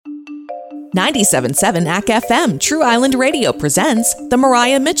97.7 AC FM True Island Radio presents the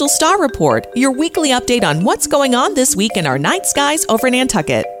Mariah Mitchell Star Report, your weekly update on what's going on this week in our night skies over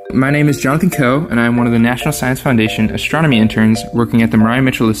Nantucket. My name is Jonathan Kho, and I am one of the National Science Foundation astronomy interns working at the Mariah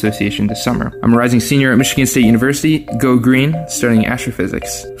Mitchell Association this summer. I'm a rising senior at Michigan State University, Go Green, studying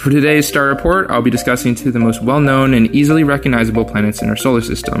astrophysics. For today's Star Report, I'll be discussing two of the most well-known and easily recognizable planets in our solar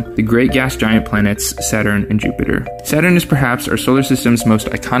system, the great gas giant planets Saturn and Jupiter. Saturn is perhaps our solar system's most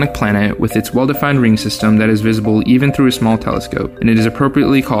iconic planet, with its well-defined ring system that is visible even through a small telescope, and it is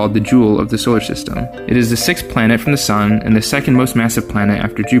appropriately called the jewel of the solar system. It is the sixth planet from the Sun and the second most massive planet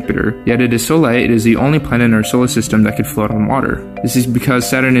after Jupiter, yet it is so light it is the only planet in our solar system that could float on water. This is because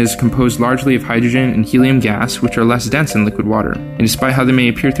Saturn is composed largely of hydrogen and helium gas, which are less dense than liquid water. And despite how they may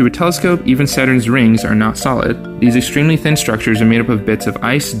appear through a telescope, even Saturn's rings are not solid. These extremely thin structures are made up of bits of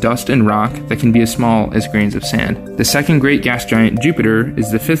ice, dust, and rock that can be as small as grains of sand. The second great gas giant, Jupiter,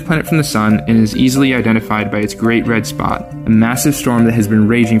 is the fifth planet from the Sun and is easily identified by its great red spot, a massive storm that has been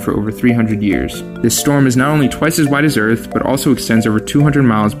raging for over 300 years. This storm is not only twice as wide as Earth, but also extends over 200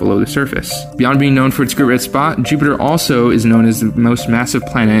 miles below the surface. Beyond being known for its great red spot, Jupiter also is known as the most massive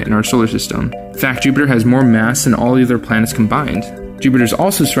planet in our solar system. In fact, Jupiter has more mass than all the other planets combined. Jupiter is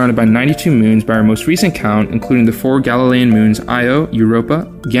also surrounded by 92 moons by our most recent count, including the four Galilean moons Io, Europa,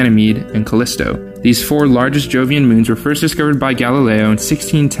 Ganymede, and Callisto. These four largest Jovian moons were first discovered by Galileo in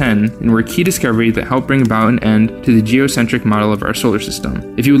 1610 and were a key discovery that helped bring about an end to the geocentric model of our solar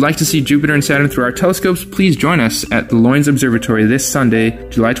system. If you would like to see Jupiter and Saturn through our telescopes, please join us at the Loynes Observatory this Sunday,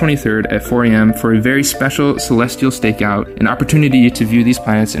 July 23rd at 4 a.m. for a very special celestial stakeout, an opportunity to view these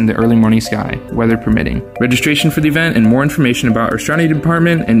planets in the early morning sky, weather permitting. Registration for the event and more information about our astronomy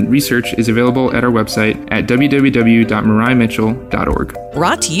department and research is available at our website at www.mariahmitchell.org.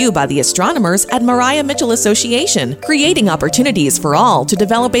 Brought to you by the astronomers at Mariah Mitchell Association, creating opportunities for all to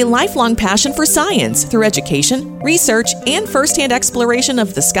develop a lifelong passion for science through education, research, and first-hand exploration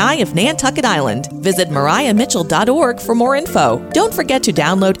of the sky of Nantucket Island. Visit mariahmitchell.org for more info. Don't forget to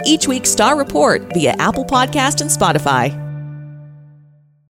download each week's Star Report via Apple Podcast and Spotify.